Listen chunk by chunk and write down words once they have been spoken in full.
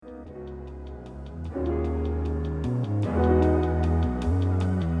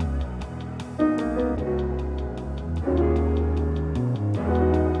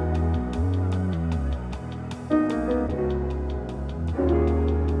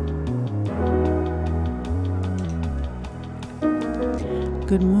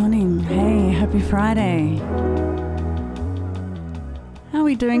Good morning. Hey, happy Friday. How are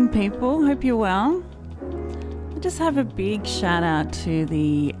we doing, people? Hope you're well. I just have a big shout out to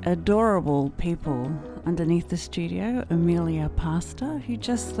the adorable people underneath the studio, Amelia Pastor, who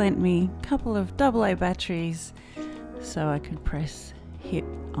just lent me a couple of AA batteries so I could press hit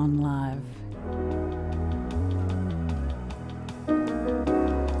on live.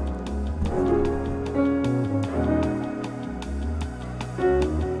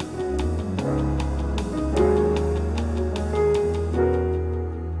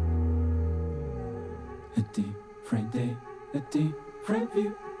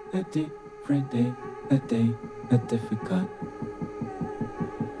 A difficult.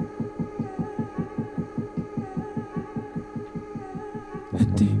 A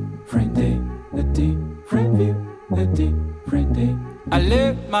different day, a different view, a different day. I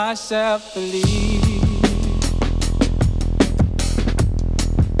let myself believe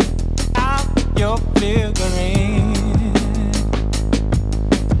I'm your figurine.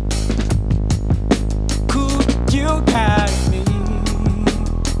 Could you carry me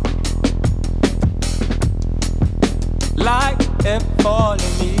like if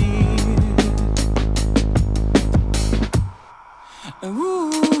falling leaves? Ooh.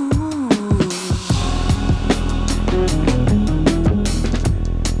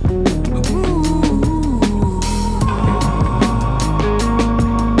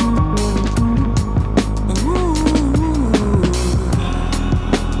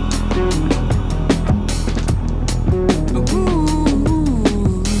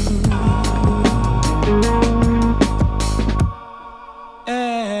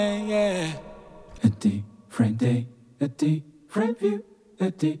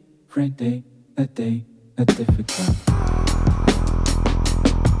 Different day, a difficult.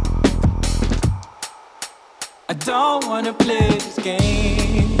 I don't wanna play this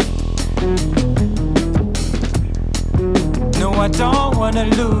game. No, I don't wanna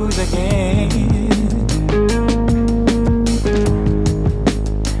lose again.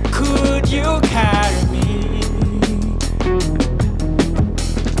 Could you carry me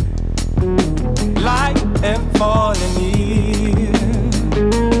like a falling leaf?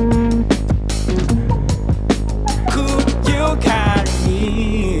 Carry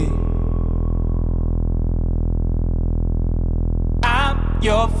me. I'm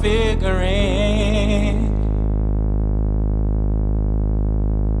your figurine.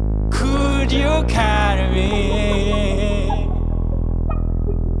 Could you carry me?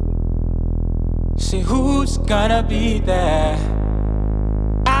 See who's gonna be there?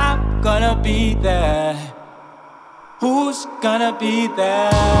 I'm gonna be there. Who's gonna be there?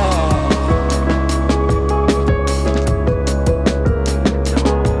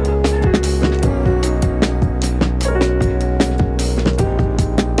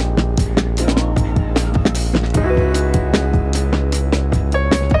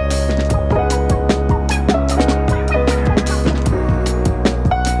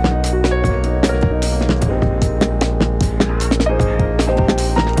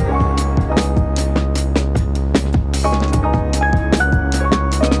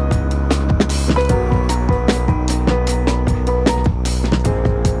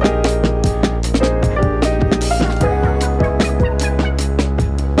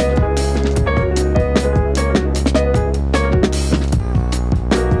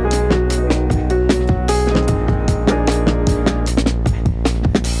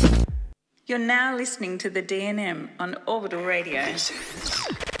 Listening to the DNM on Orbital Radio. This is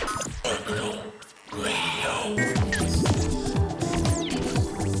Orbital Radio.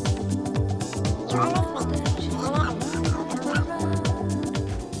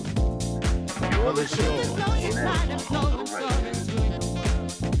 You're the show.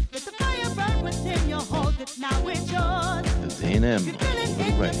 The DNM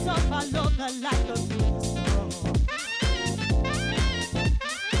Radio.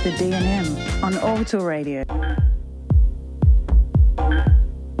 The DNM on Orbital Radio.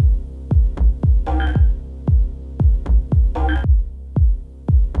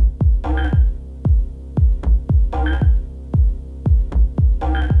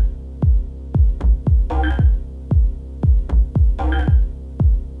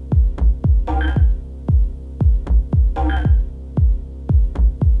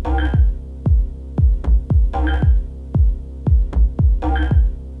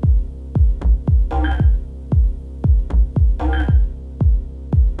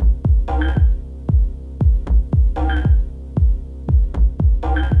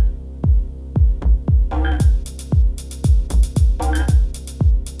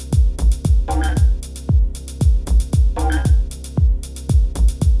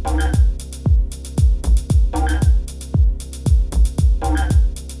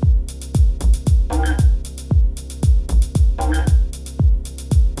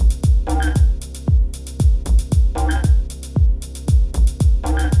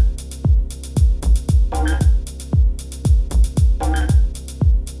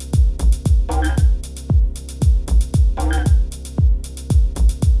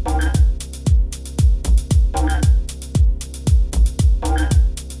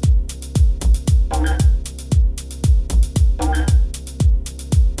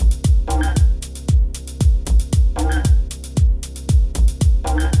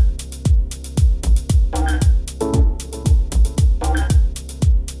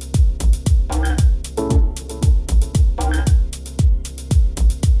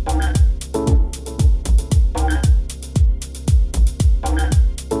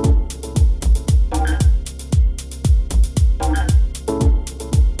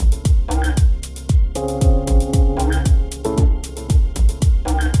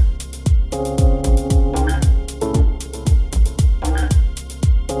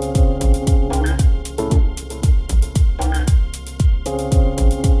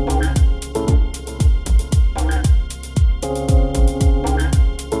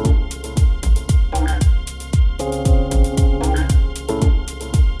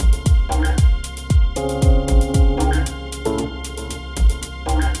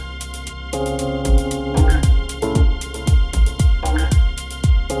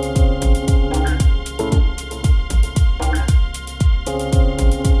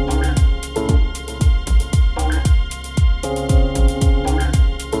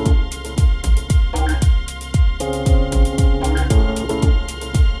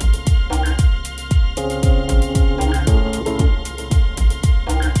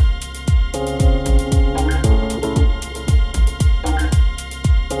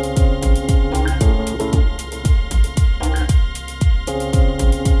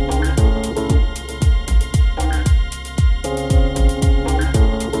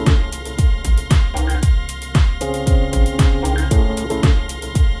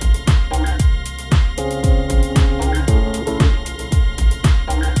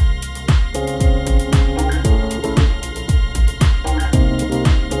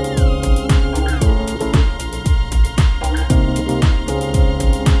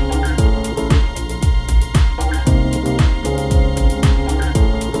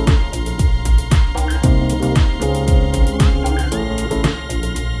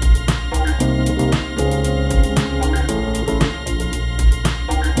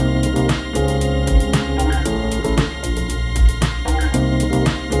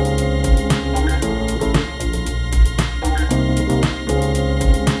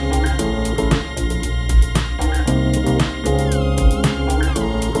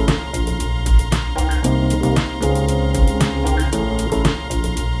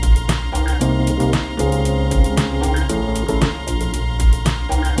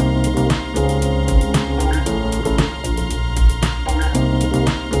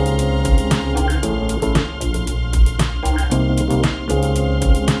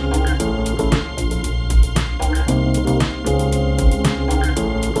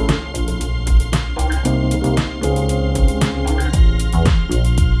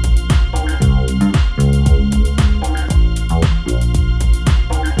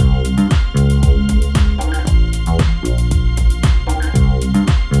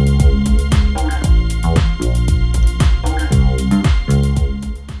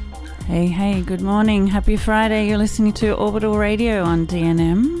 Good morning. Happy Friday. You're listening to Orbital Radio on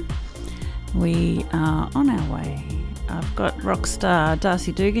DNM. We are on our way. I've got rockstar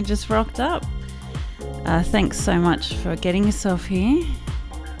Darcy Dugan just rocked up. Thanks so much for getting yourself here.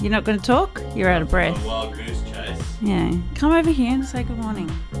 You're not going to talk? You're out of breath. A wild goose chase. Yeah. Come over here and say good morning.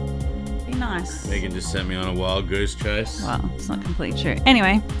 Be nice. Megan just sent me on a wild goose chase. Well, it's not completely true.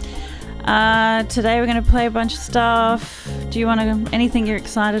 Anyway, today we're going to play a bunch of stuff. Do you want to, anything you're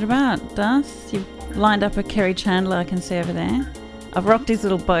excited about, Darth? You've lined up a Kerri Chandler, I can see over there. I've rocked his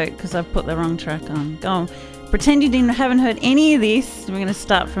little boat because I've put the wrong track on. Go on. Pretend you haven't heard any of this. We're going to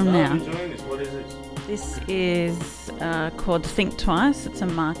start from now. I'm enjoying this. What is it? This is called Think Twice. It's a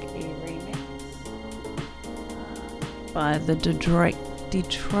Mark E remix by the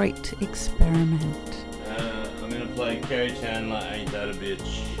Detroit Experiment. I'm going to play Kerri Chandler, Ain't That a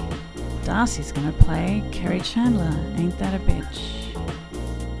Bitch. Darcy's going to play Kerri Chandler, Ain't That a Bitch.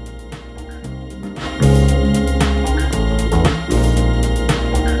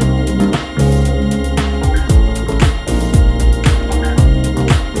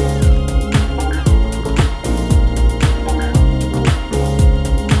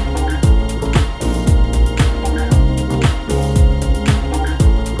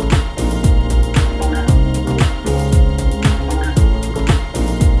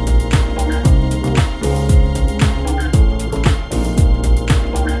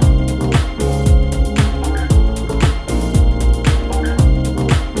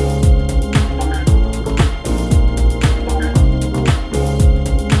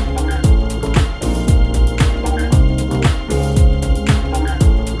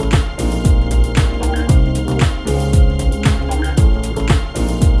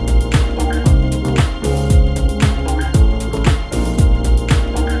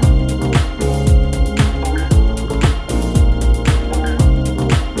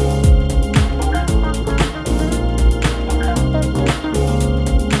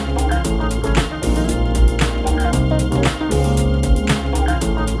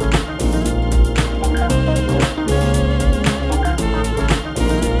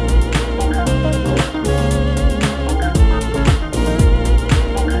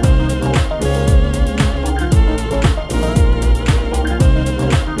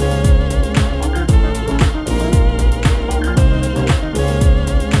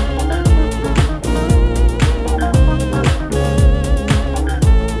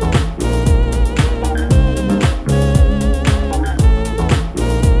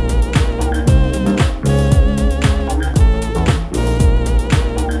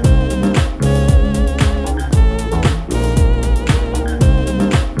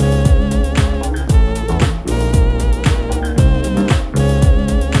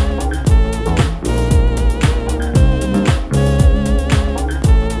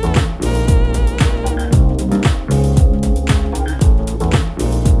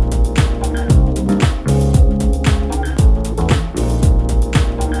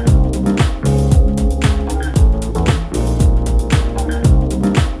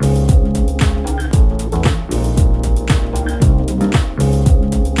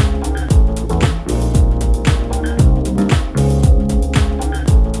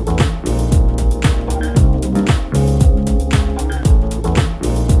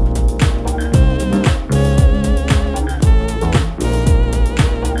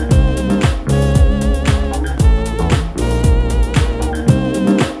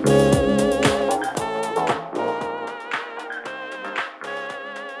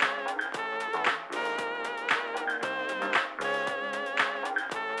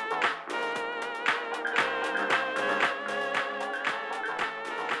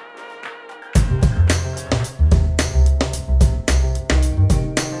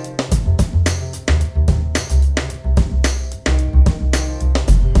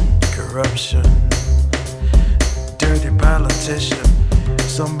 corruption. Dirty politician.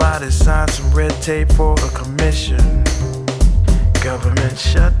 Somebody signed some red tape for a commission. Government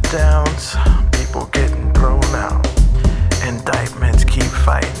shutdowns, people getting thrown out. Indictments keep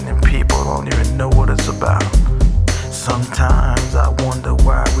fighting and people don't even know what it's about. Sometimes I wonder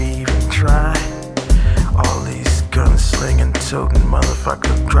why we even try. All these gunslinging, toting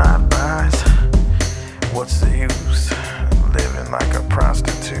motherfuckers drive-bys. What's the use? Living like a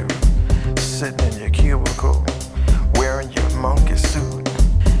prostitute, sitting in your cubicle, wearing your monkey suit.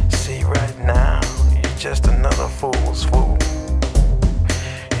 See, right now, you're just another fool's fool.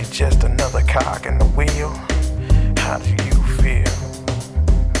 You're just another cog in the wheel. How do you feel?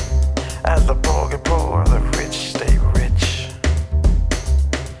 As the poor get poor, the rich stay rich.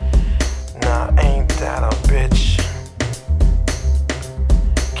 Now ain't that a bitch?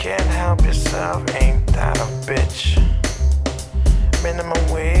 Can't help yourself.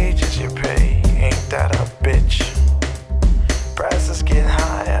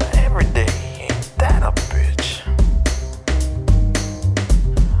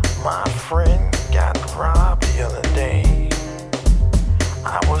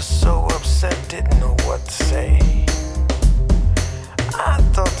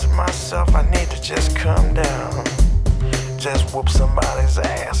 myself I need to just calm down. Just whoop somebody's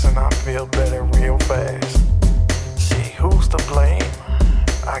ass and I feel better real fast. See, who's to blame?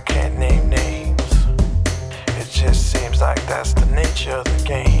 I can't name names. It just seems like that's the nature of the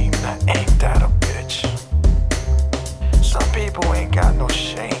game. Now ain't that a bitch? Some people ain't got no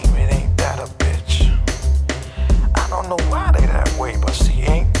shame, it ain't that a bitch. I don't know why they that way, but see,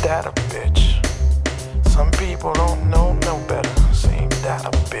 ain't that a bitch? Some people don't know no better, see, ain't that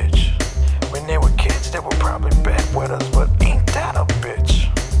a bitch? When they were kids, they were probably bedwetters, but ain't that a bitch?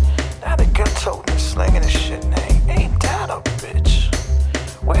 Now they get toting and slinging and shit, ain't that a bitch?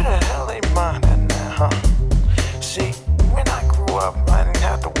 Where the hell they mine at now, huh? See, when I grew up, I didn't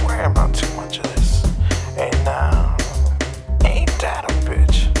have to worry about too much of this. And now, ain't that a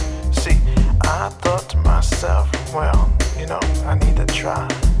bitch? See, I thought to myself, well, you know, I need to try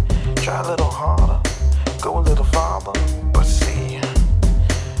a little harder, go a little farther, but see,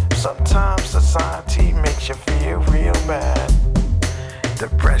 sometimes society makes you feel real bad.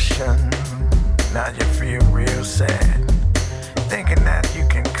 Depression, now you feel real sad. Thinking that you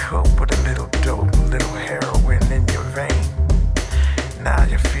can cope with a little dope, a little heroin in your vein. Now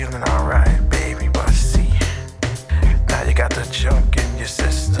you're feeling alright, baby, but see, now you got the junk in your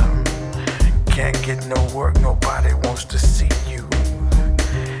system. Can't get no work, nobody wants to see you.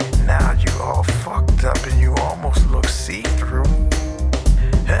 Now you all fucked up and you almost look see-through.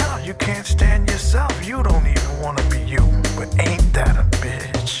 Hell, you can't stand yourself, you don't even wanna be you. But ain't that a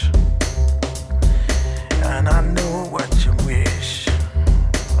bitch? And I know what you wish.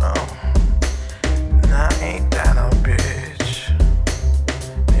 Oh, now ain't that a bitch?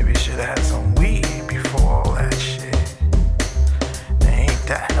 Maybe you should've had some weed before all that shit. Ain't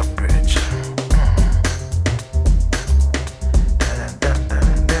that a bitch?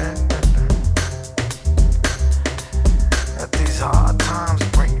 Let these hard times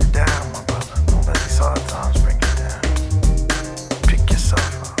bring you down, my brother. Don't let these hard times bring you down. Pick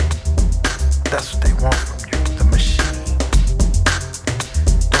yourself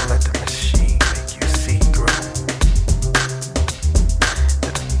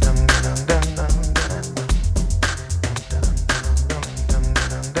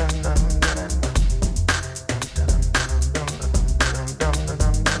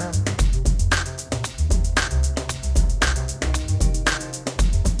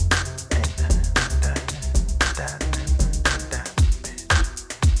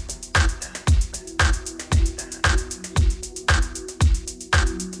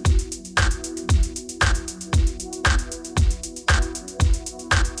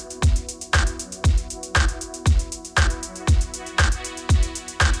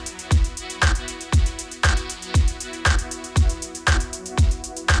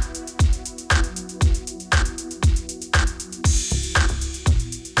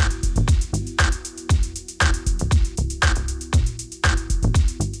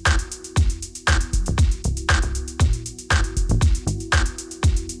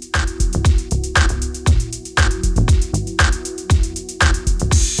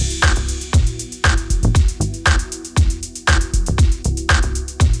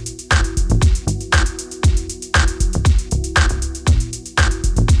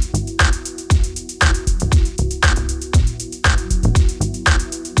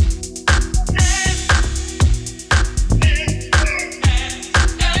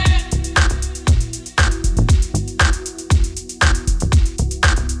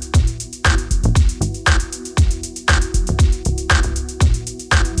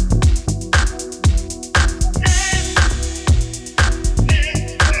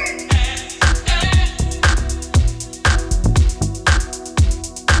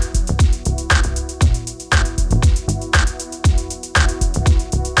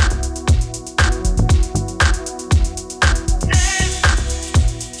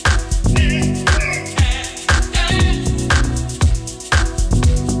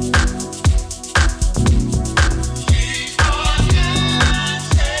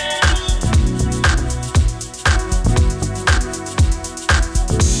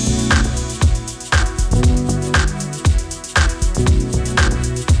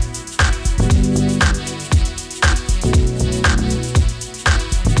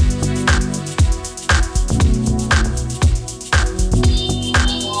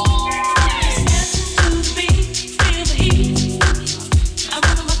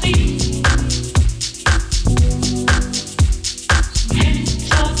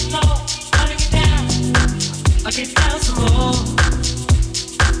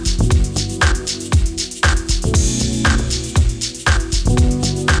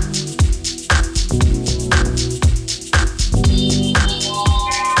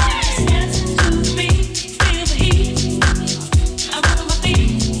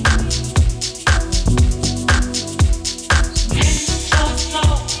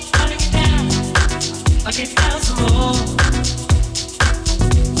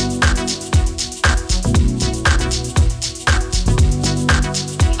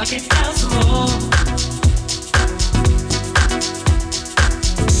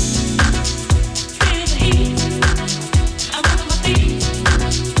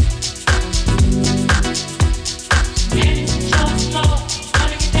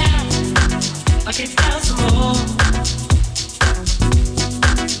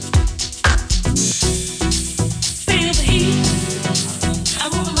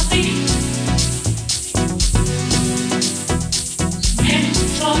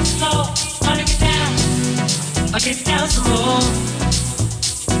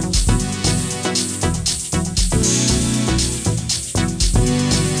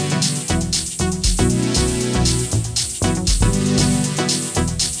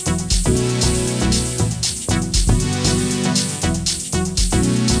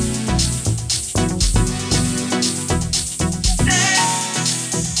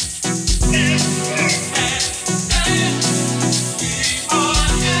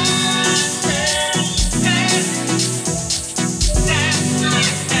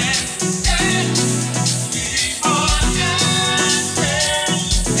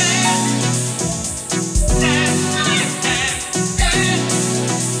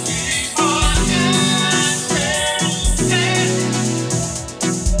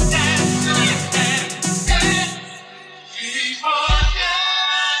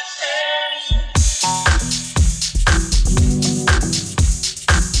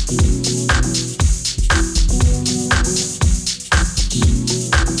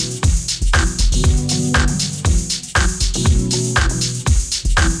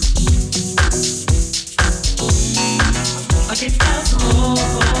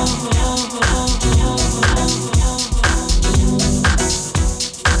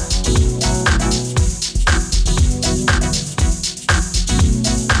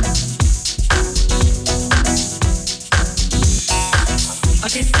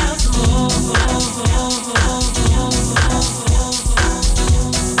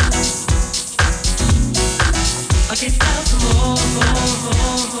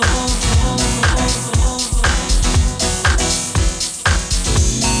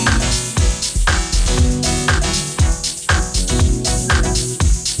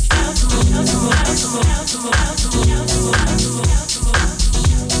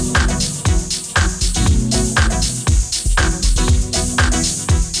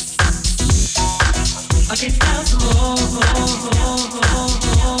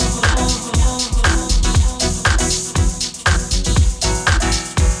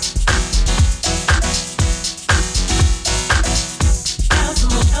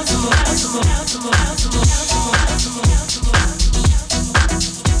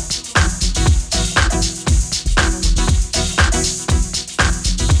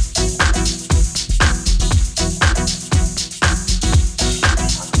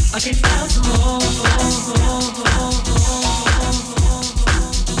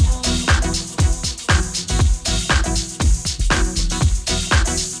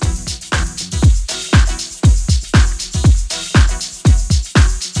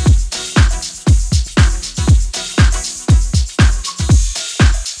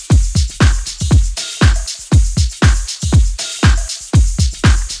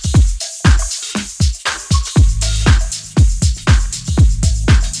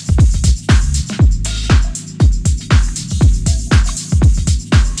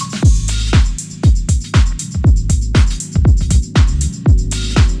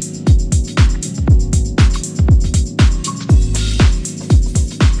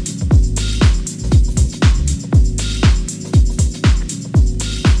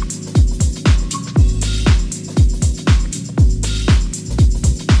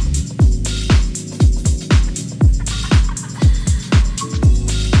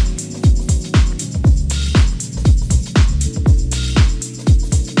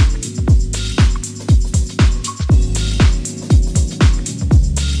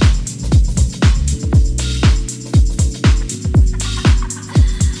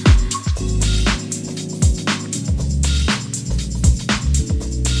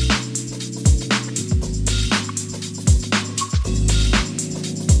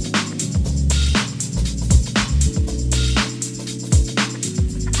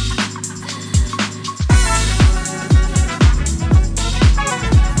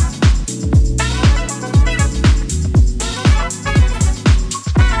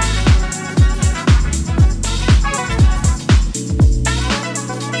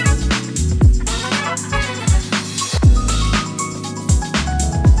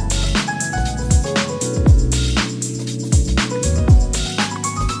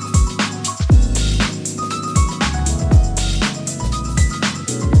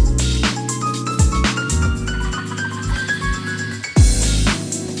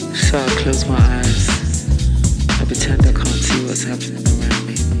close my eyes, I pretend I can't see what's happening around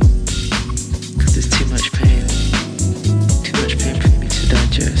me. Cause there's too much pain for me to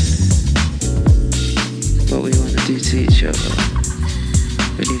digest. What we wanna do to each other,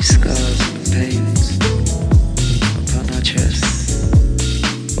 we leave scars and pains upon our chests.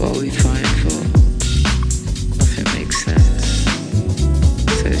 What we fight for, nothing makes sense.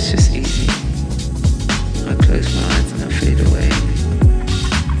 So it's just easy. I close my eyes and I fade away.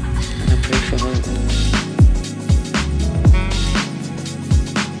 And I pray for hope.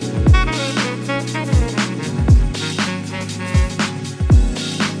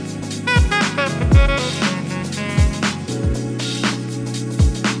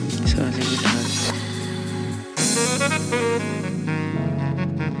 So I live with hope.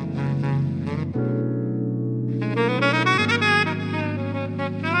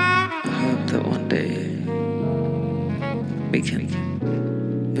 I hope that one day we can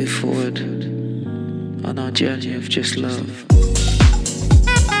move forward on our journey of just love.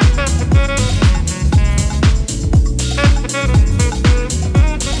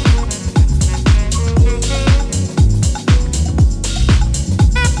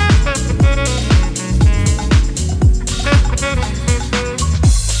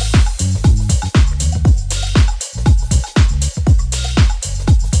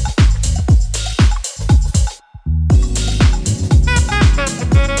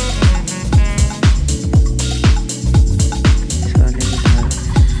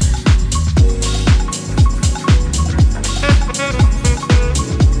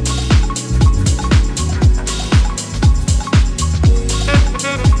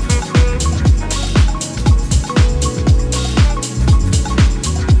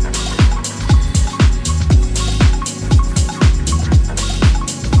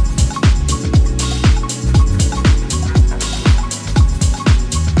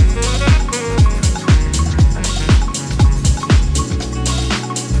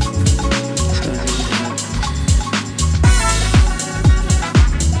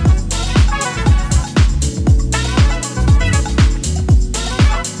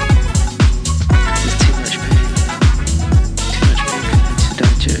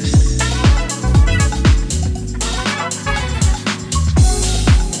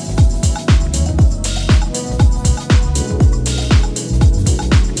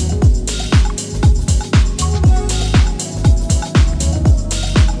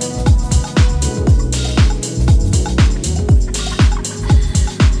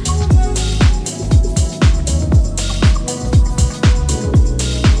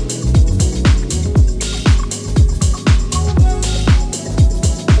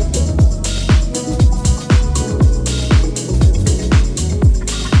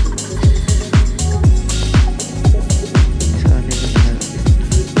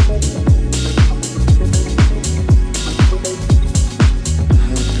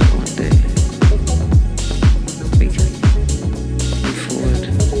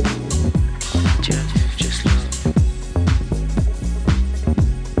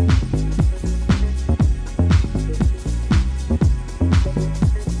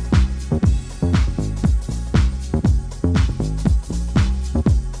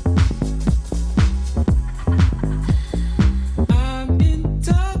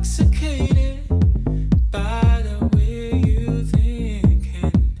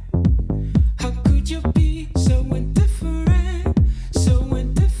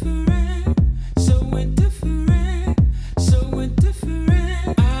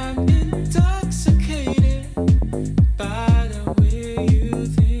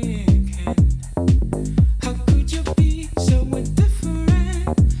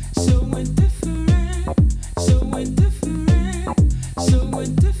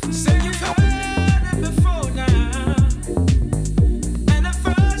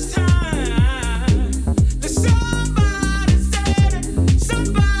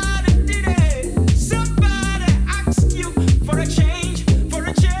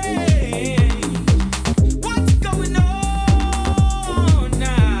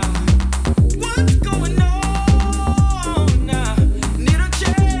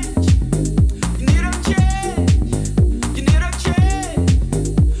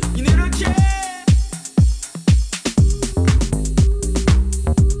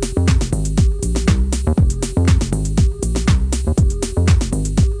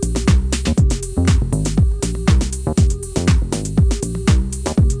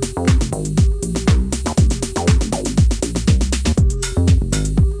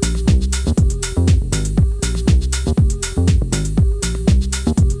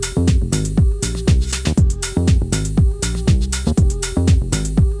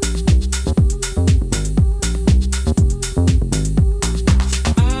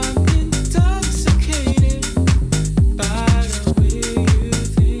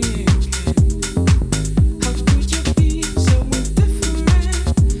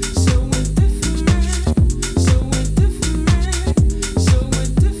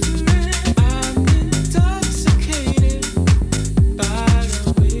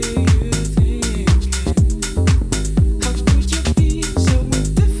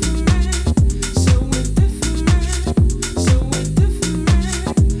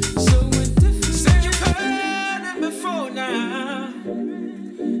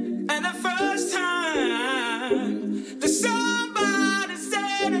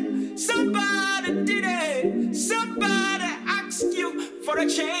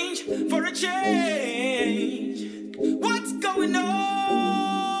 change, for a change. What's going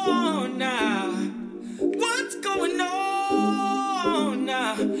on now? What's going on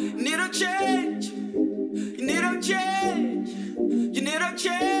now? Need a change. You need a change. You need a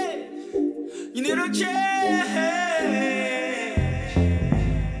change. You need a change.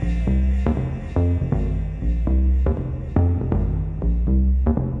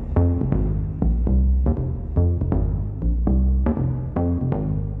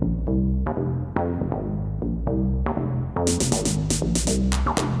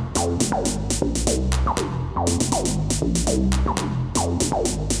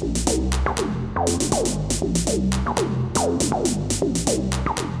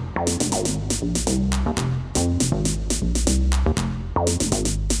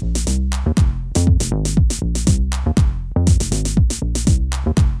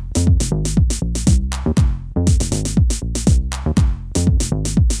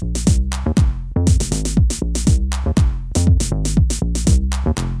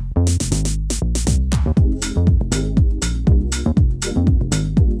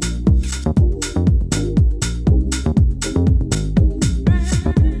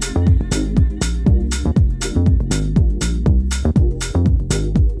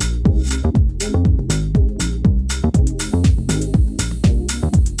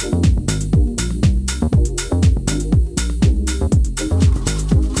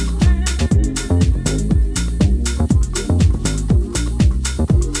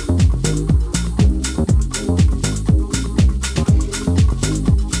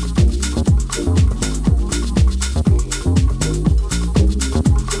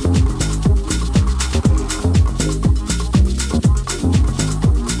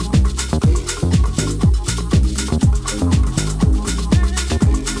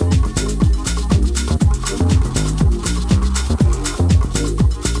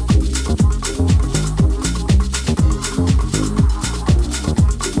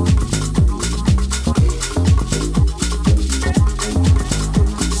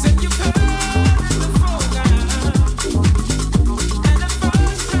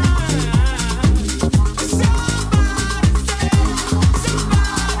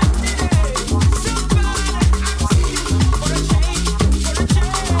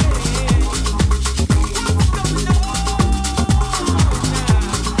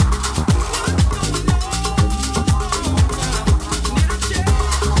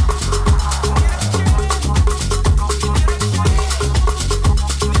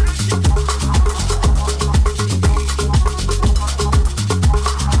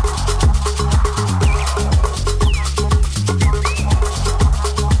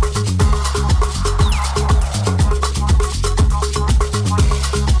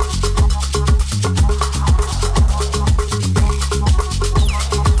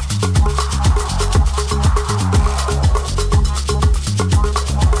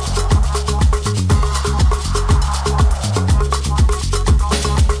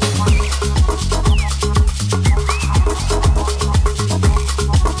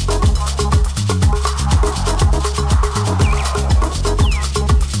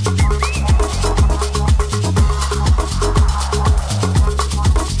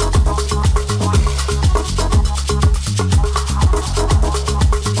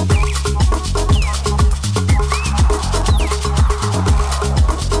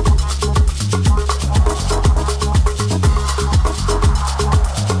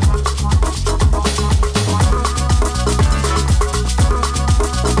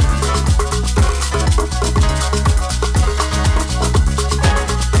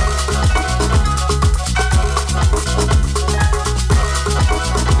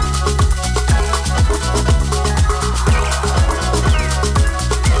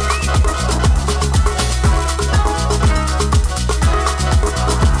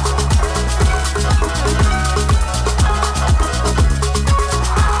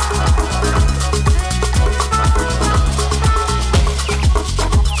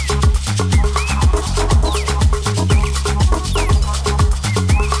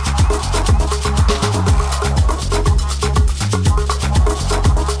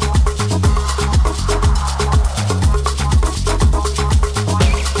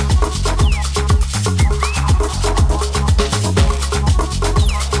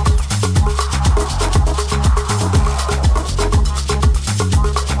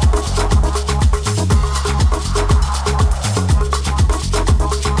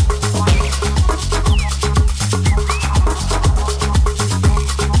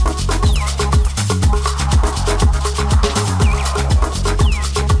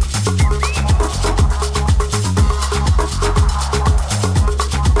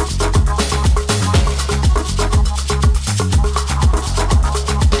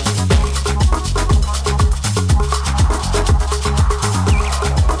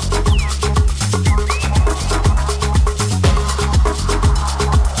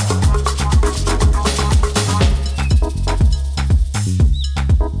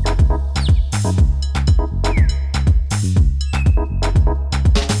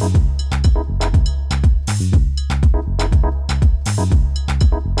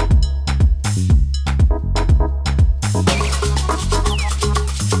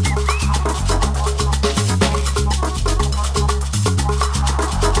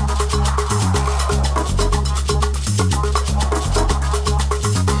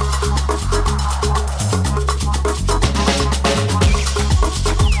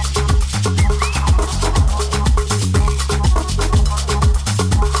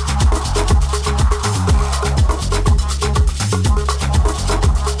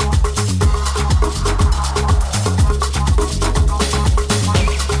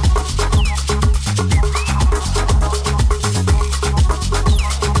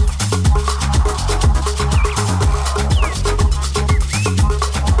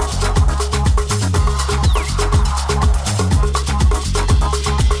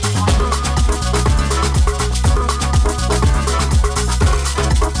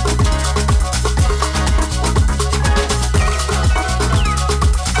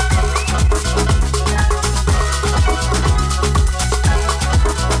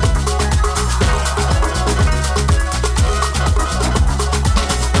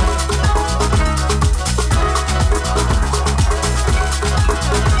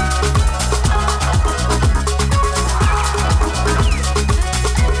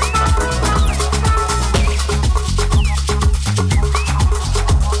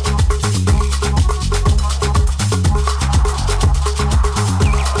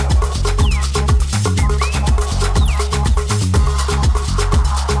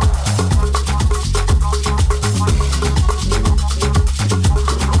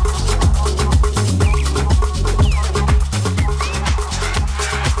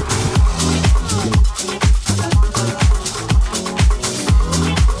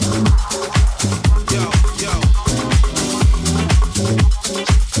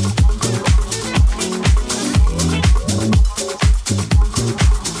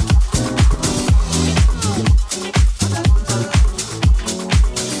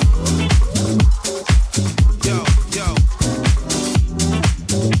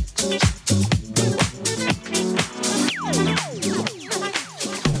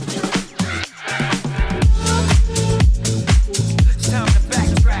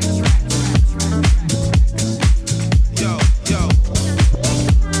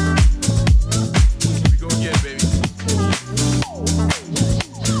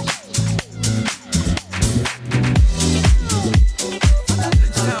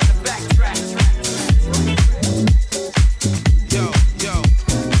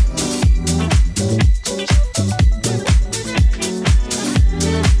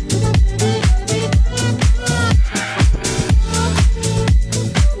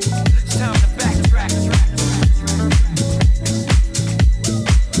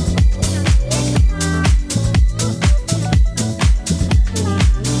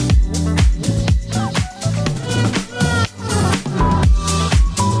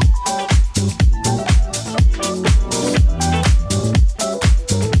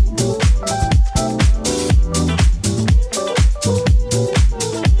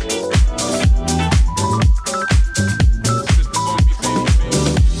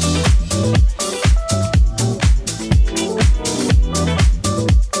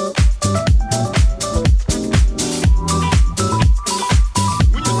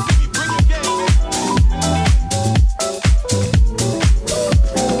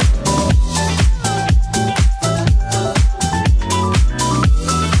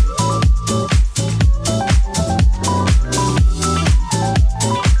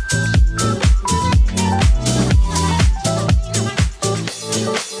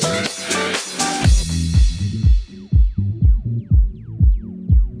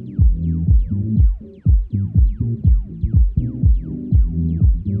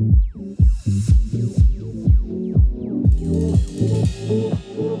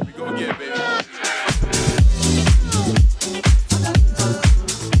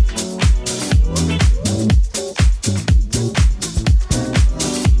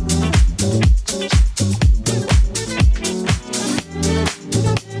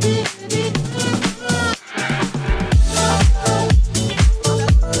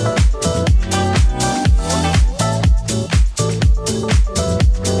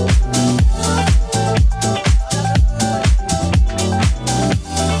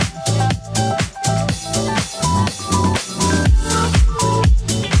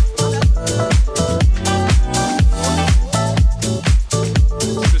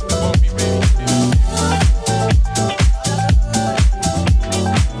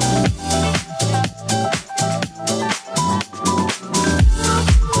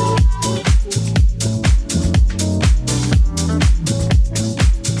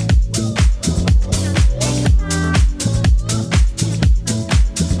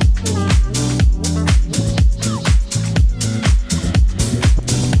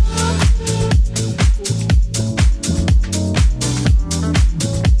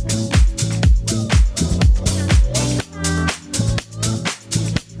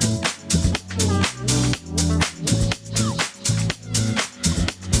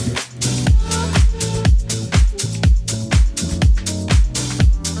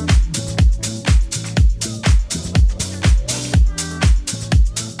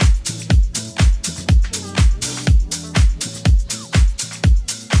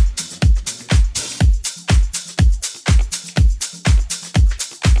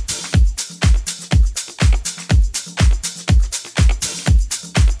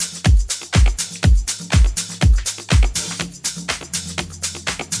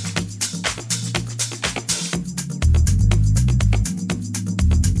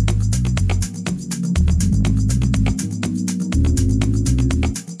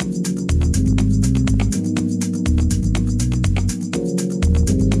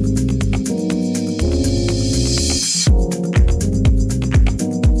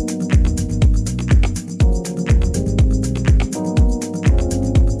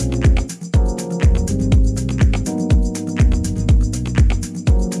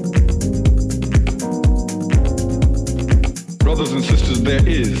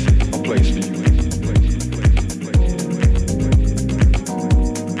 is a place for you.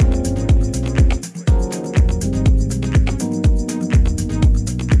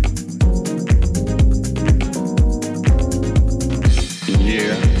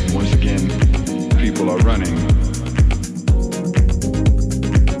 Once again, people are running.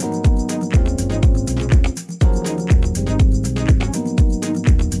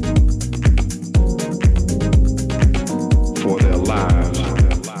 For their lives.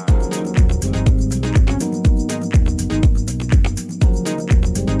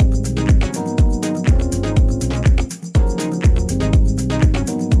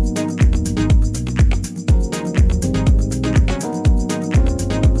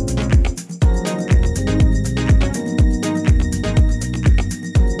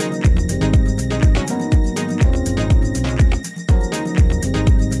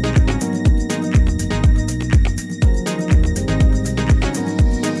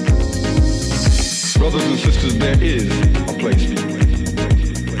 Brothers and sisters, there is a place for you.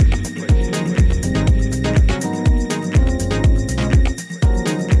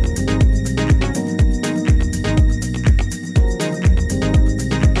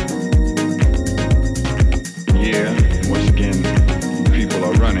 Yeah, once again, people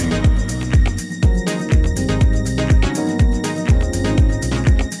are running.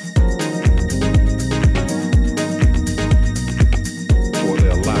 For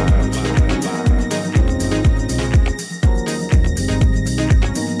their lives.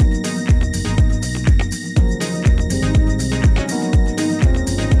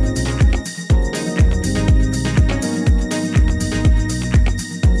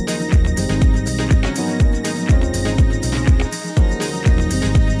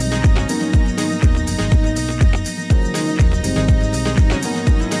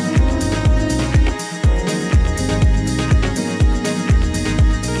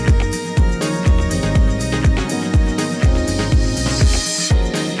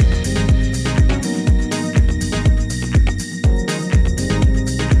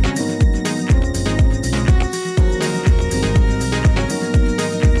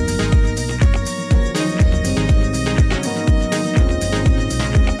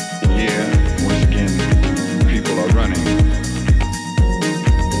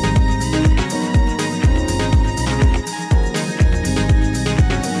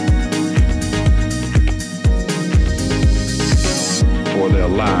 For their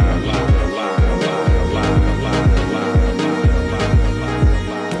lives.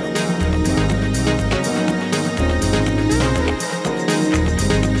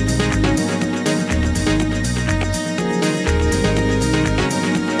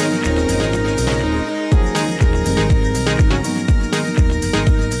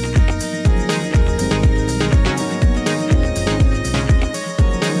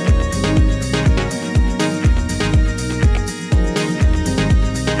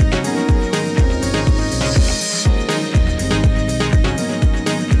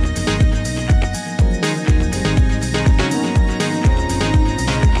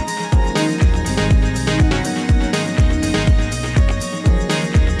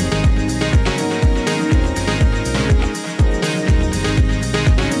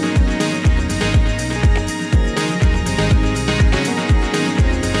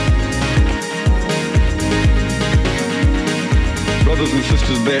 Brothers and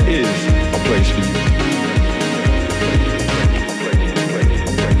sisters, there is a place for you.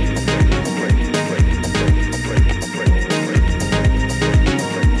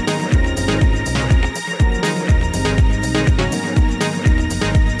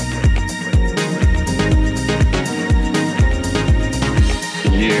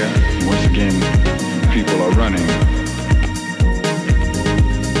 Yeah, once again, people are running.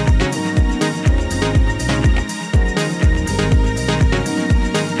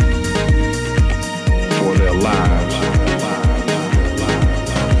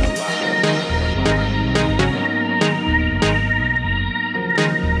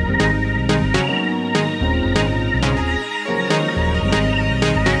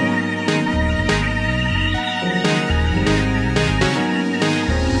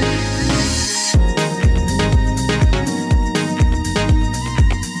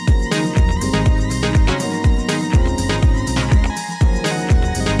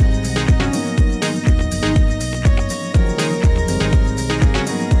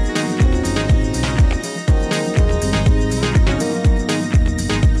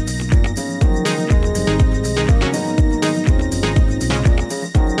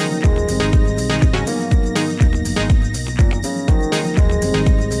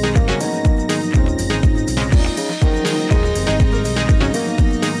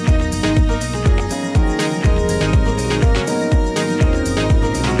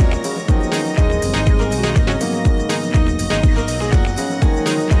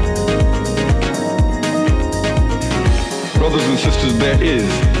 is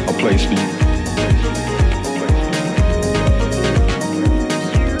a place for you.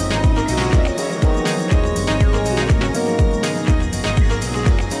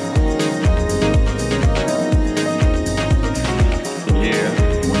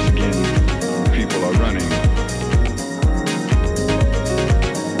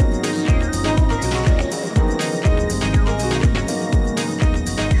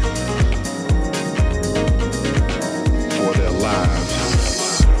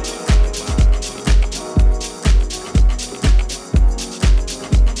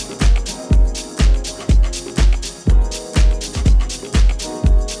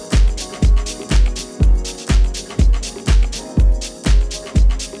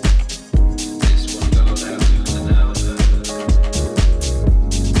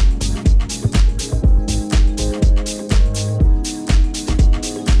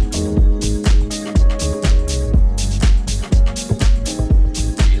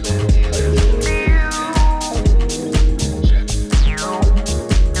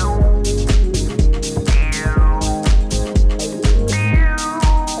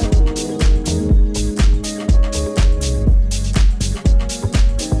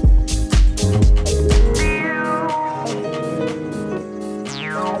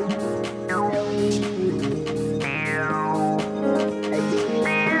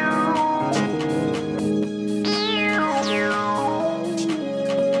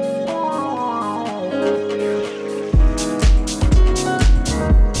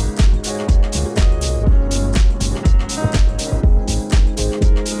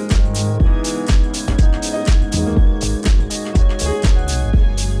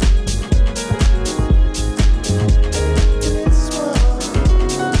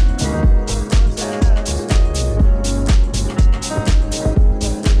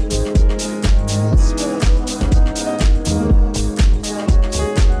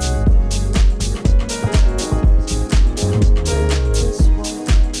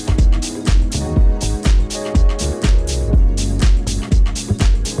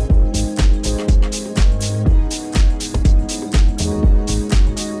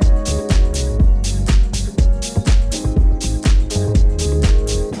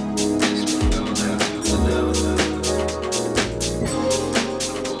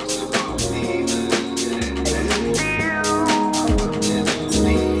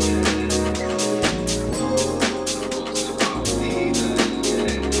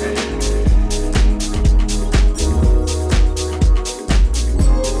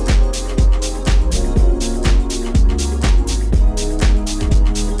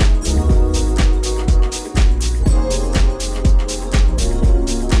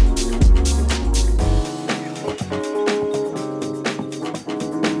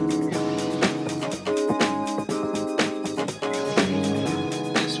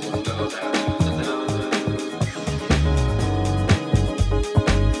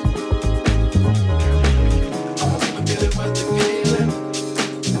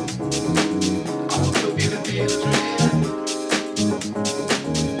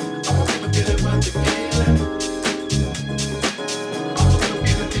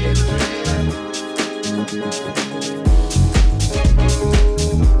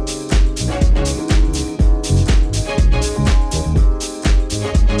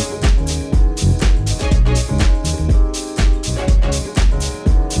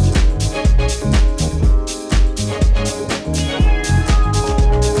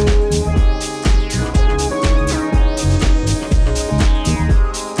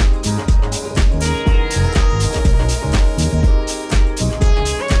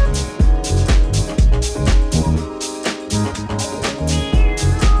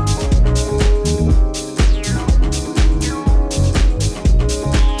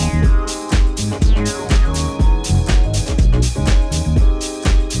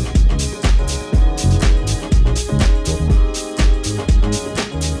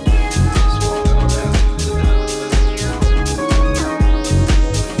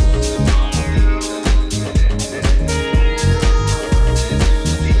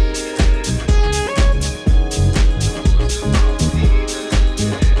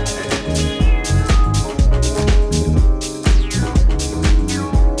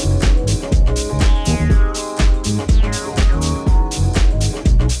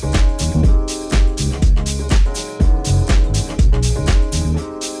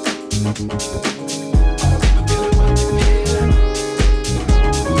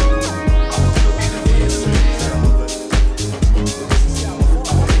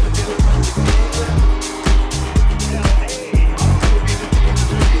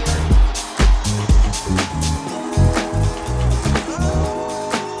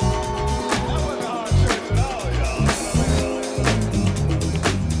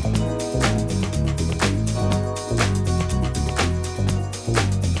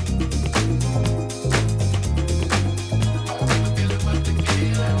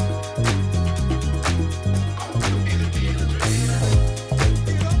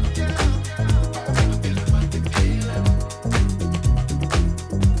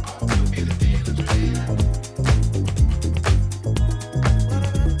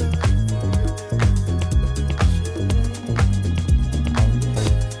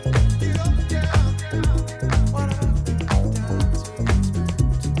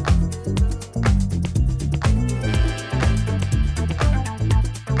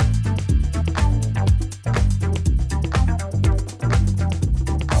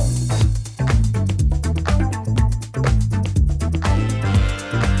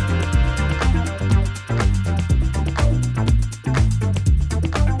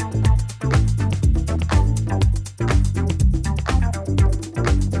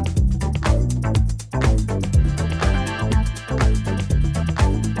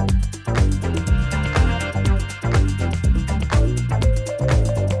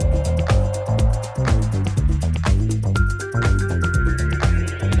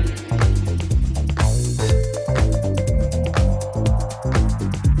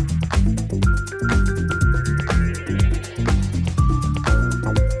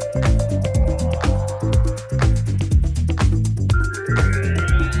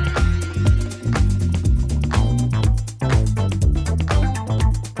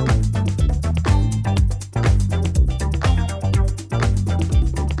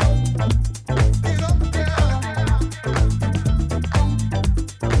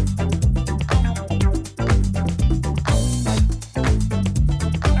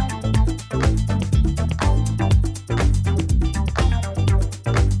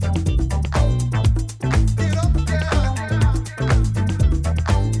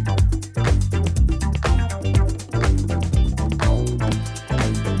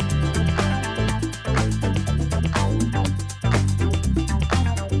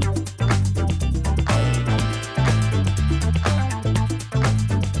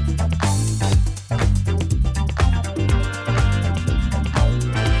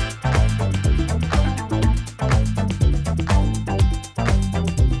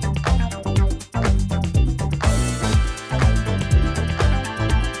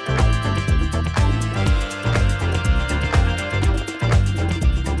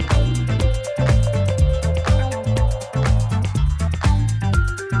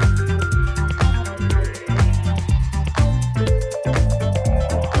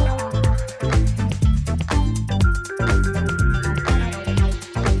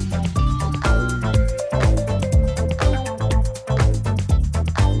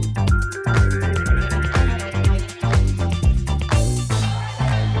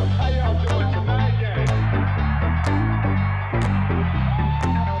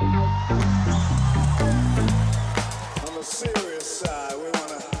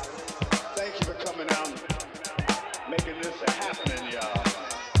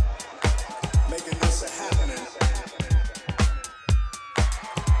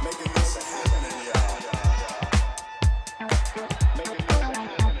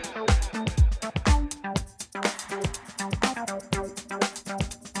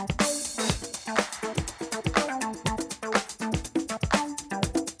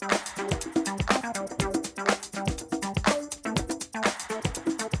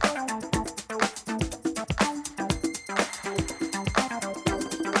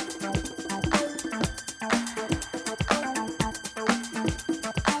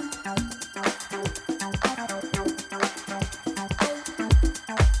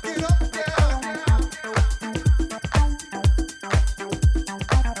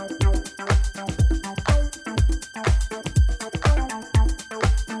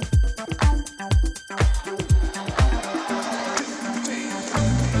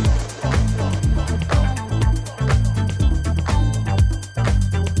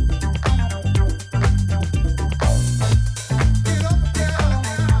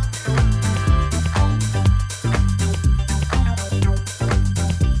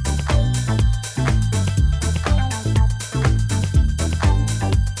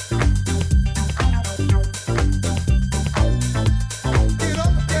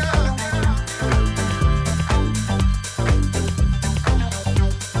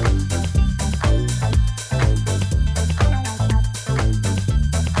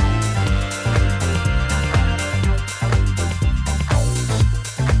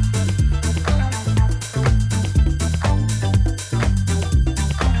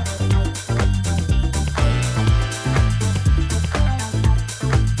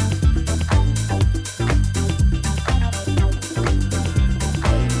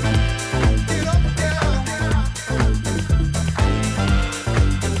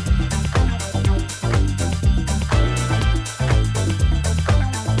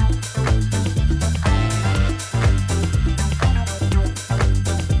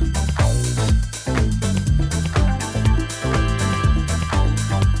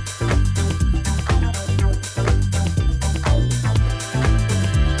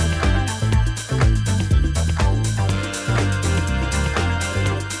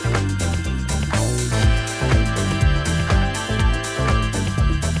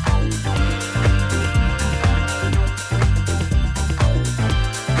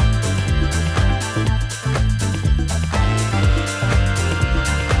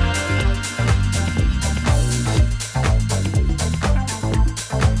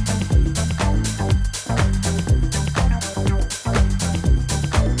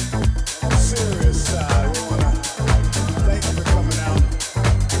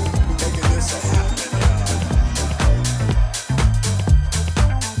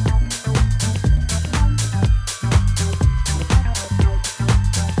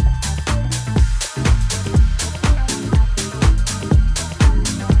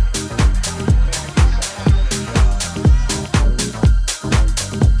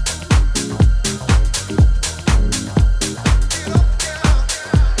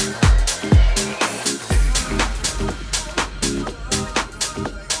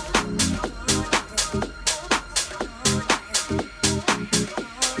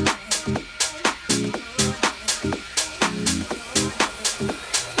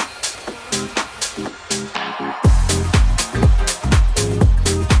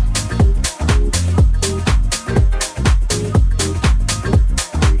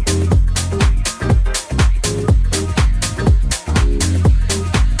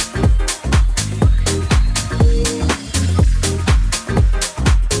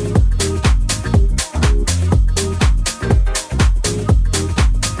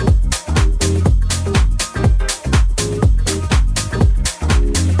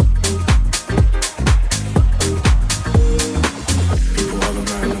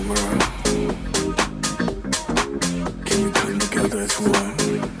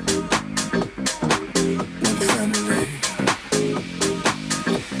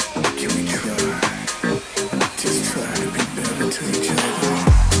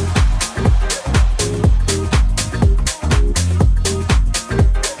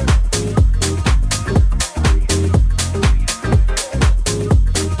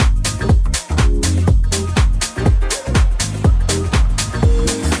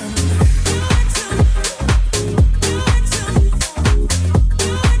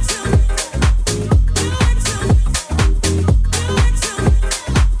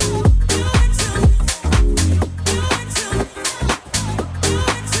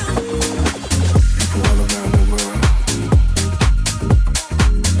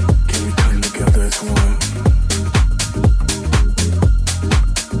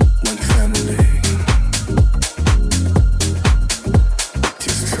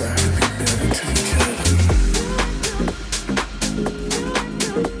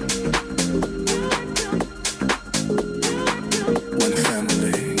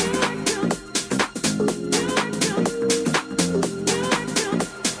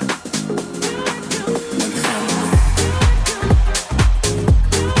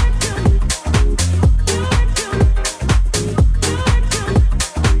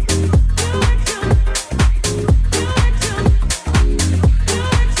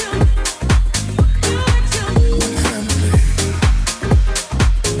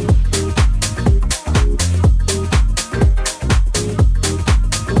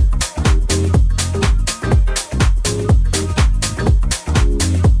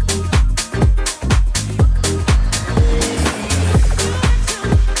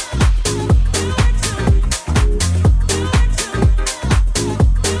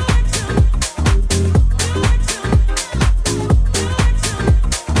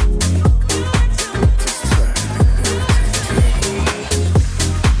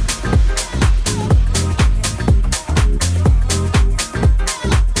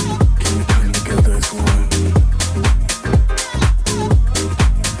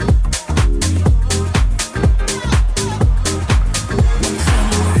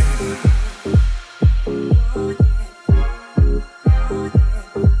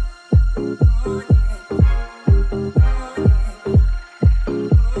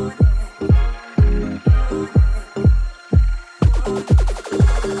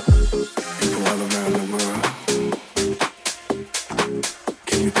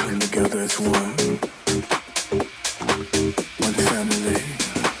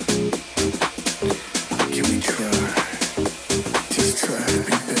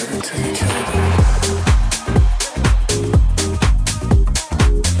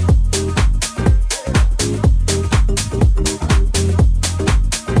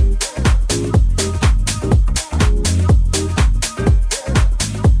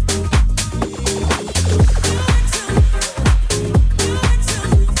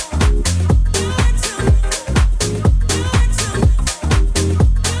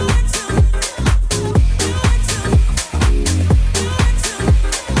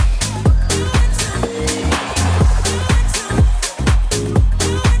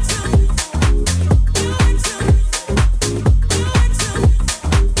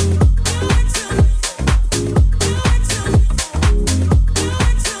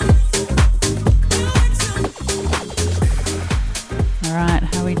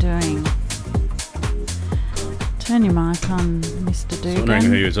 Turn your mic on, Mr. Dugan. Wondering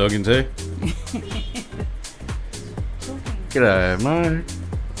who you're talking to. G'day, mate.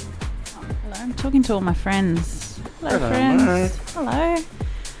 Hello, I'm talking to all my friends. Hello, Hello, friends. mate.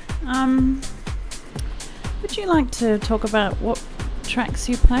 Hello. Would you like to talk about what tracks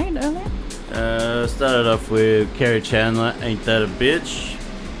you played earlier? Started off with Kerri Chandler, Ain't That a Bitch.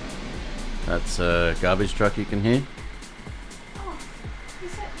 That's a garbage truck you can hear. Oh,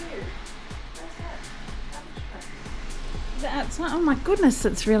 is that you? Where's that? Garbage truck. Is that outside? Oh my goodness,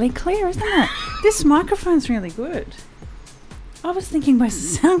 it's really clear, isn't it? This microphone's really good. I was thinking, where's the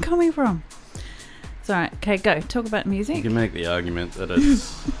sound coming from? It's alright. Okay, go. Talk about music. You can make the argument that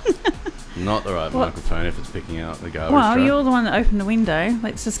it's not the right microphone if it's picking out the garbage Well, truck. you're the one that opened the window.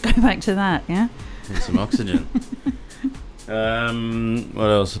 Let's just go back to that, yeah? And some oxygen. What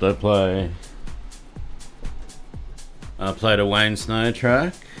else did I play? I played a Wayne Snow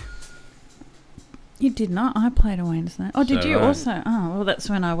track. You did not. I played a Wayne Snow. Oh, did So you right. also? Oh, well, that's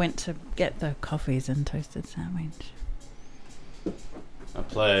when I went to get the coffees and toasted sandwich. I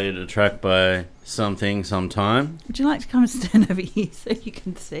played a track by Something Sometime. Would you like to come and stand over here so you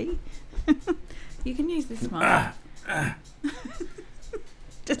can see? You can use this mic.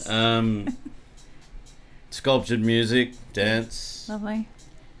 Just Sculptured music, dance. Lovely.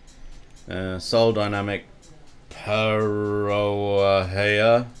 Soul dynamic, paroareha.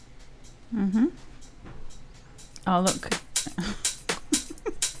 Mm-hmm. Oh, look.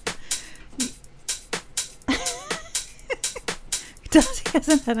 Darcy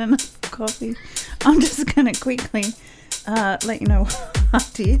hasn't had enough coffee. I'm just going to quickly let you know what I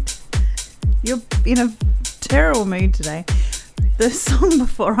did. You're in a terrible mood today. The song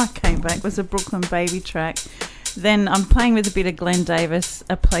before I came back was a Brooklyn Baby track. Then I'm playing with a bit of Glenn Davis,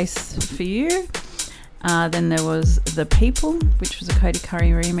 A Place For You. Then there was The People, which was a Cody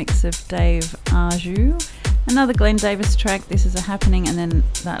Currie remix of Dave Aju. Another Glenn Davis track, This Is a Happening. And then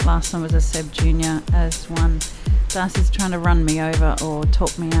that last one was a Sebb Junior As One. Darcy's trying to run me over or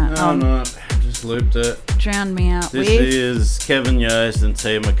talk me out. Oh, no, just looped it. Drown me out This with... is Kevin Yost and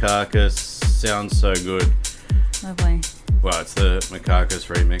T. Makakis. Sounds so good. Lovely. Well, it's the Makakis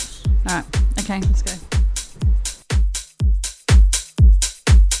remix. Alright, okay, let's go.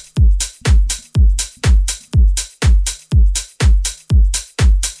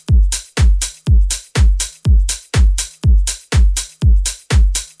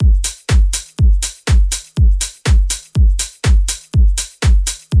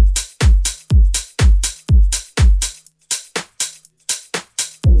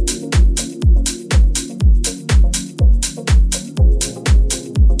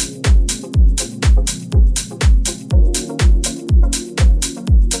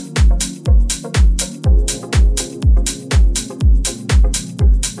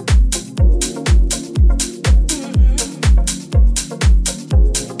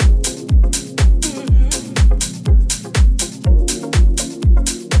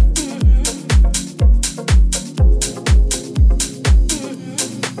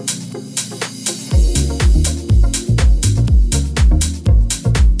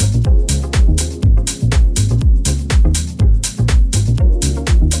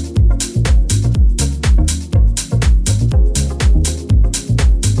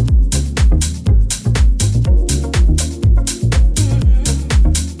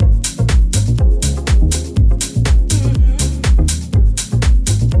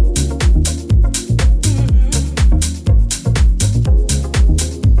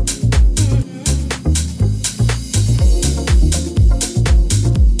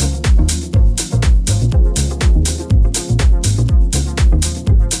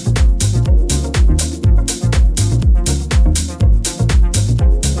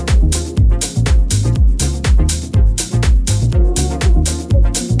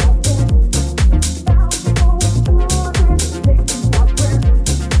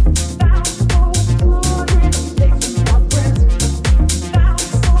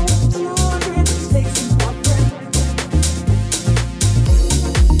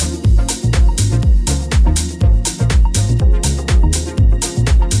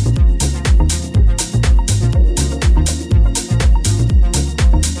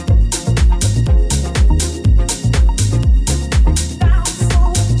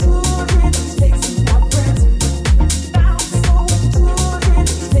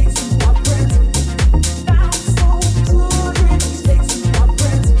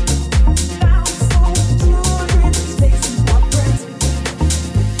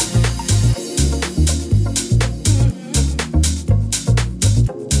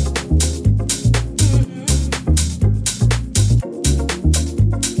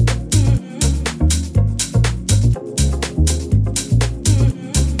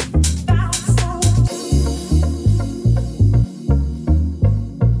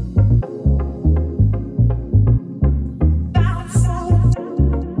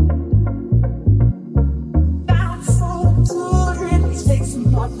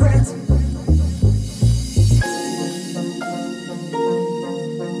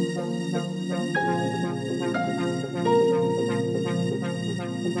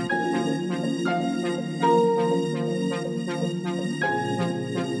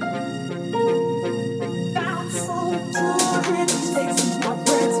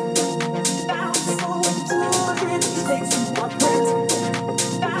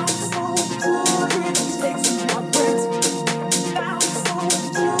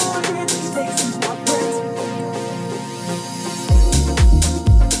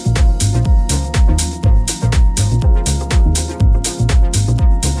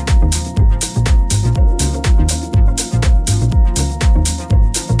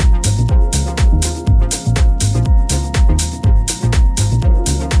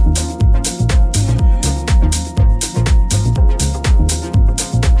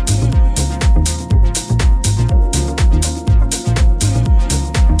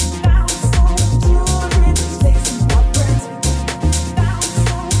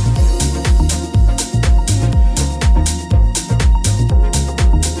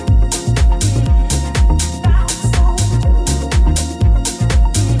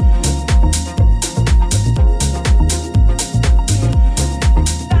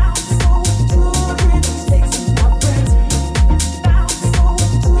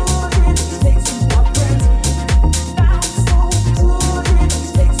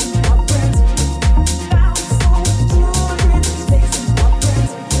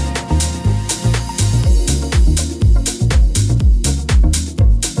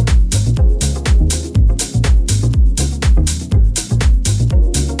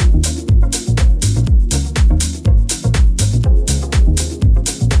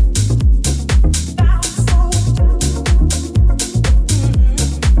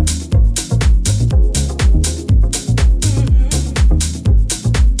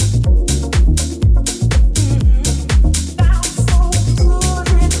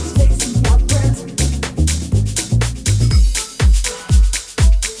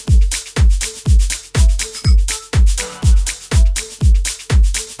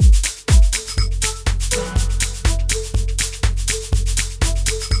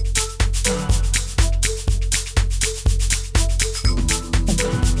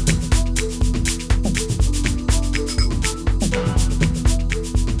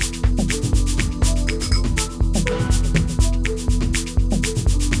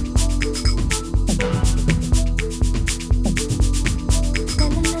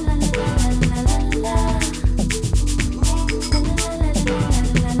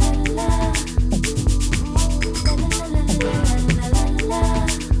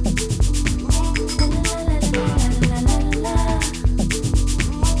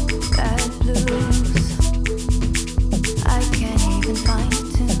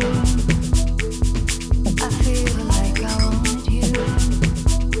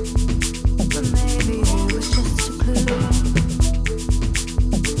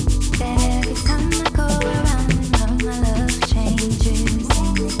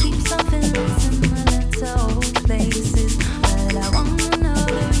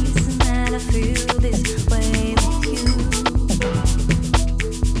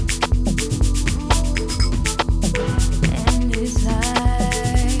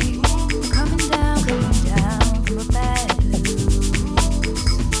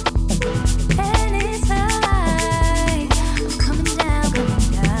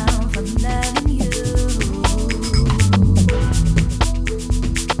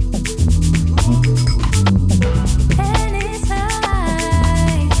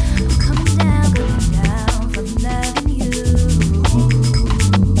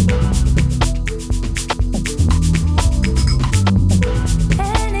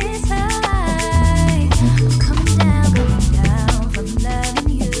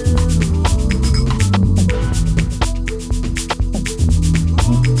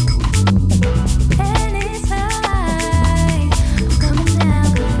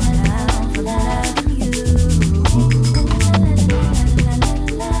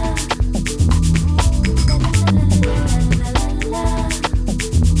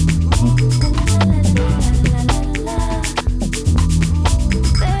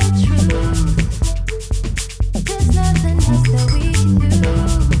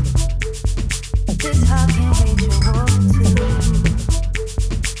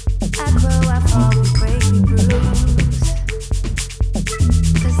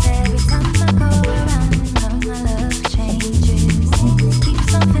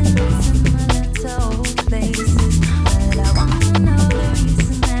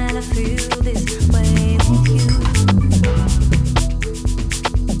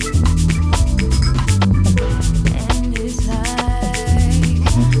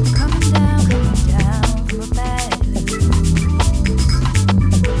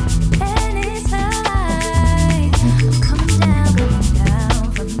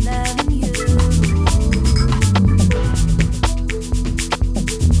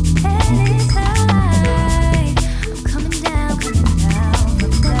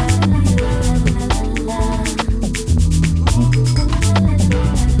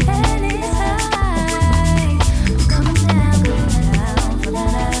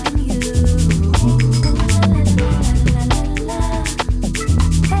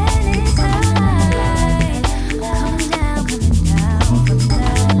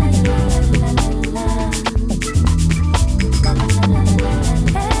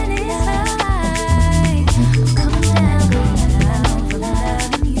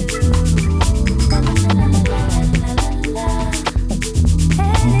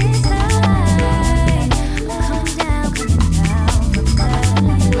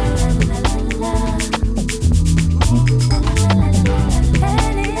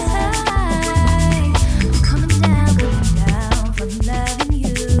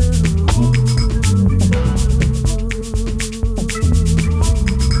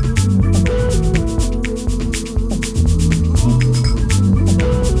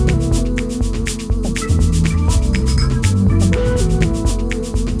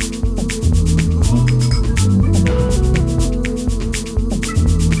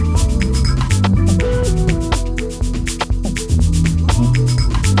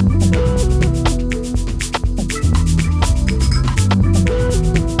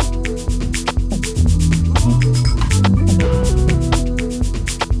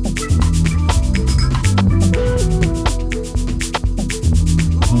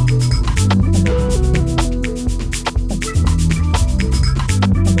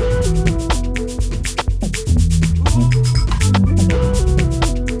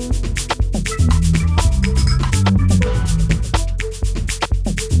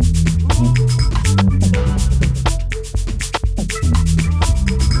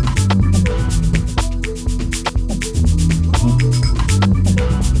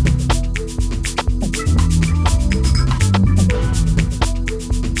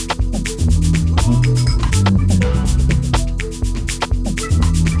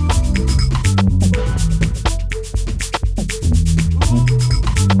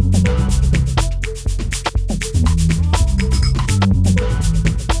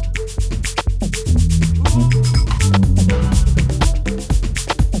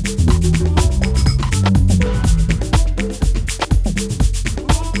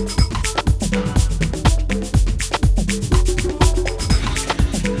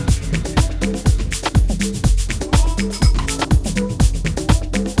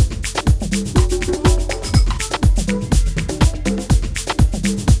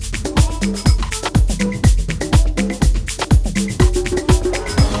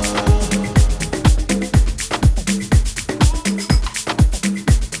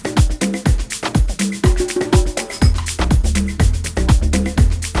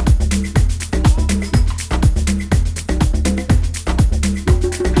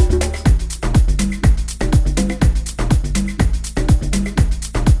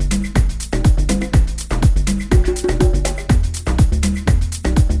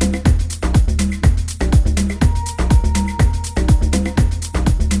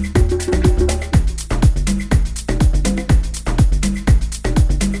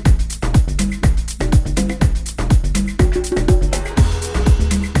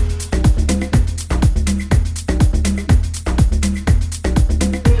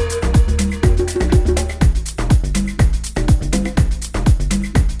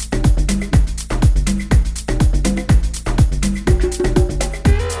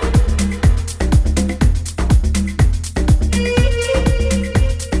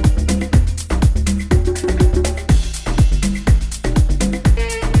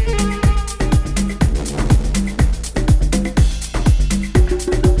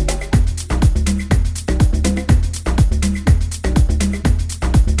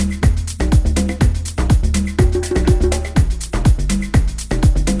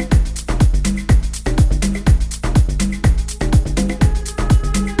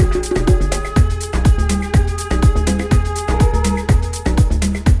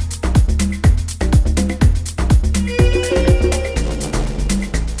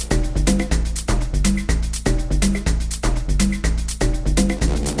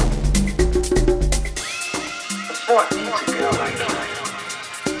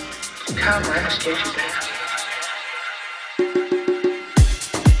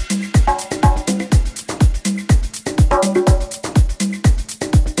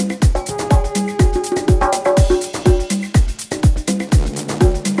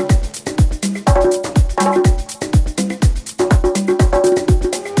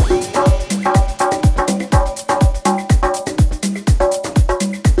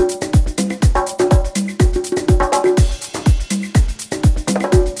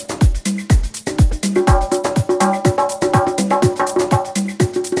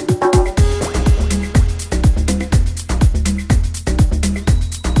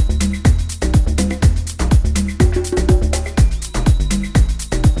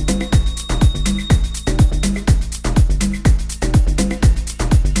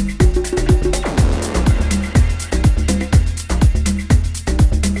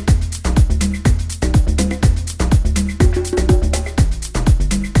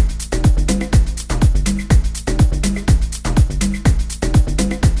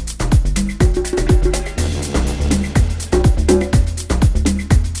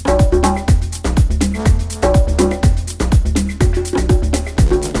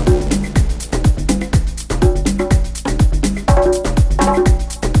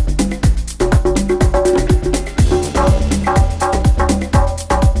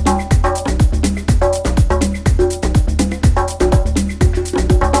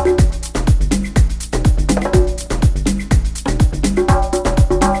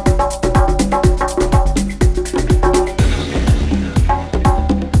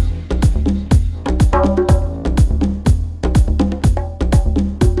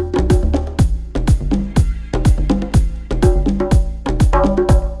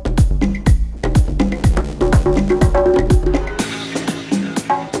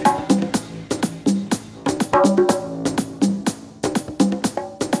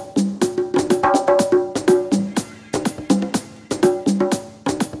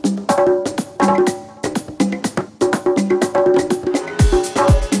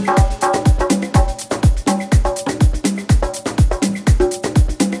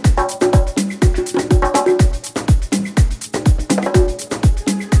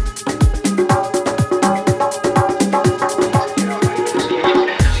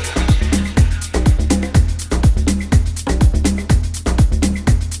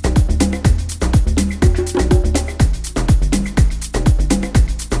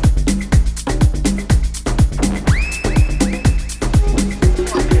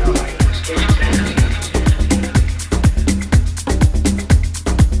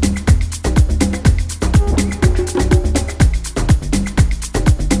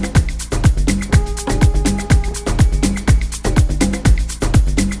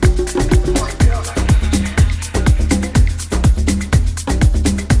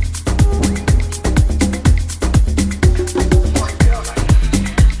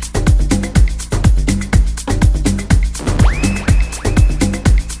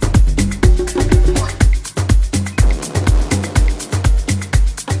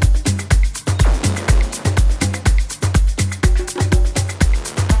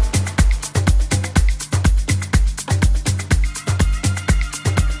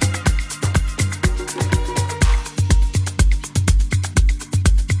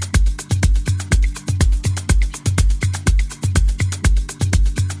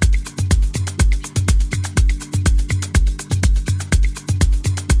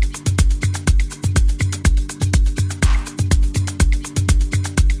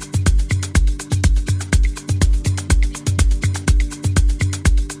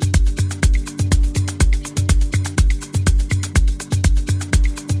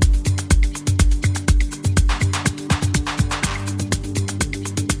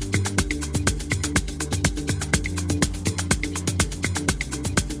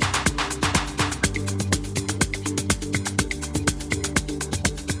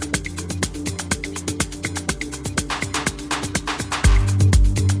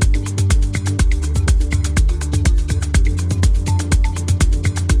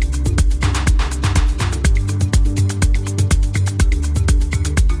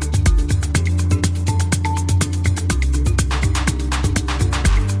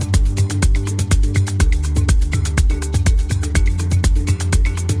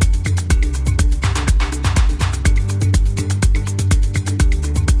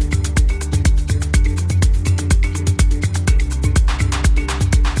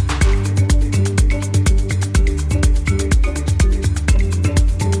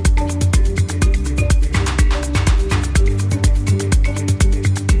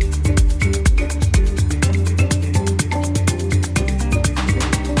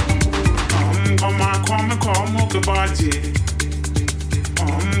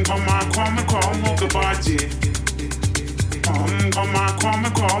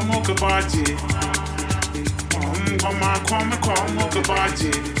 Koma Kobache. Koma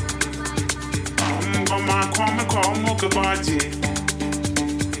Kobache. Koma Kobache. Koma Kobache.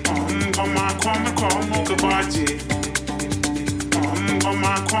 Koma Kobache.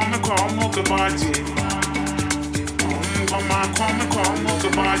 Koma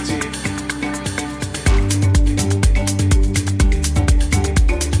Kobache.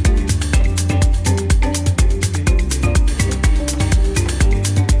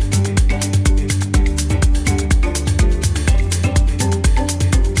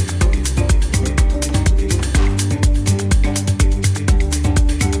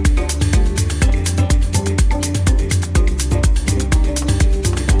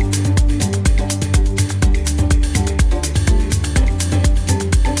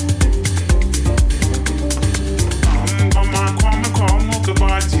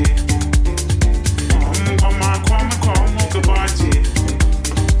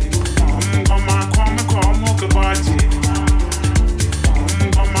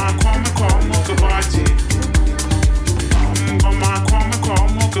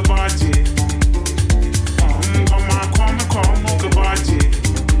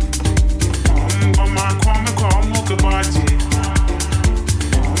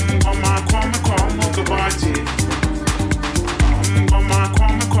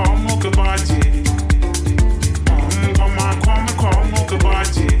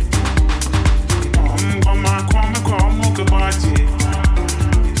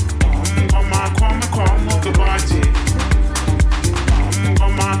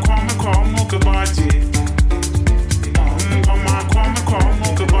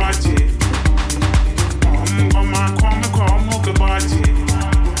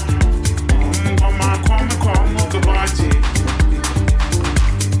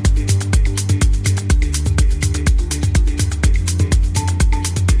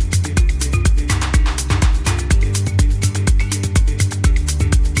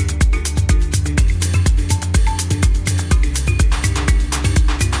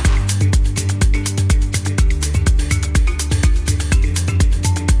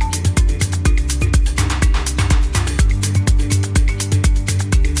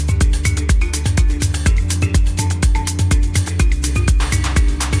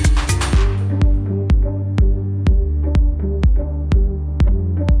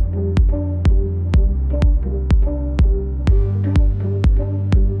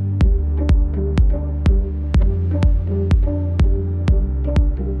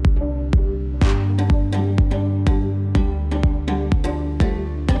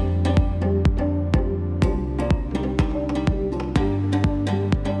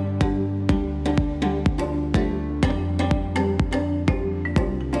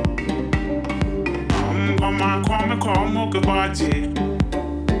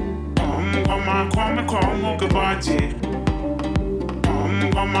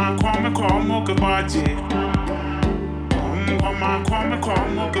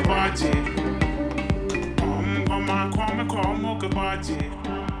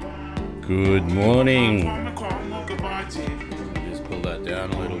 Good morning. Just pull that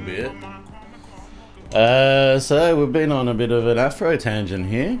down a little bit. So we've been on a bit of an Afro tangent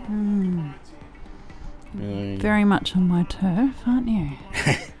here. Very much on my turf, aren't you?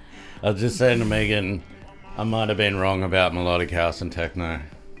 I was just saying to Megan, I might have been wrong about melodic house and techno.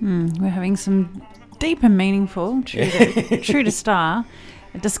 We're having some deep and meaningful, true to star,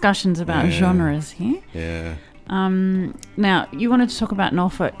 discussions about genres here. Yeah. Now, you wanted to talk about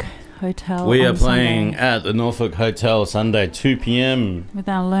Norfolk Hotel. We on are playing Sunday at the Norfolk Hotel Sunday, 2 p.m. with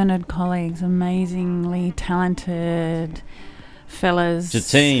our learned colleagues, amazingly talented fellas.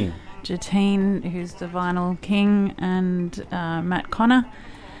 Jatine, who's the vinyl king, and Matt Connor.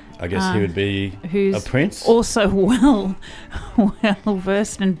 I guess he would be who's a prince. Also well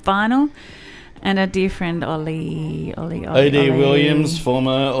versed in vinyl. And our dear friend Ollie Williams,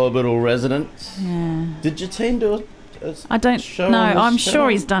 former Orbital resident. Yeah. Did Jatine do a I don't show know. on this I'm channel? sure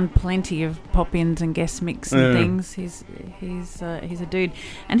he's done plenty of pop-ins and guest mix and things. He's a dude,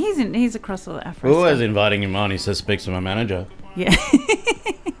 and he's across all the Afro. We're always stuff. inviting him on. He says, "Speaks to my manager." Yeah.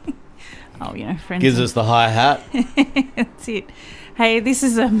 Oh, friends. Gives us the hi hat. That's it. Hey, this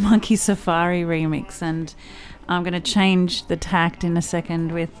is a Monkey Safari remix, and I'm going to change the tact in a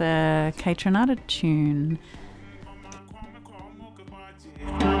second with a Kaytranada tune.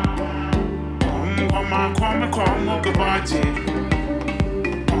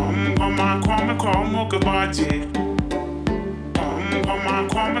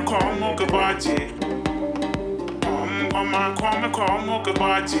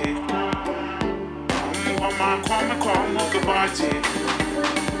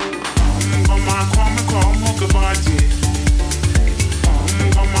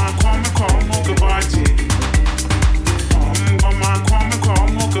 Kobache. Koma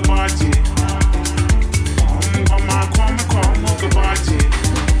Kobache. Koma Kobache.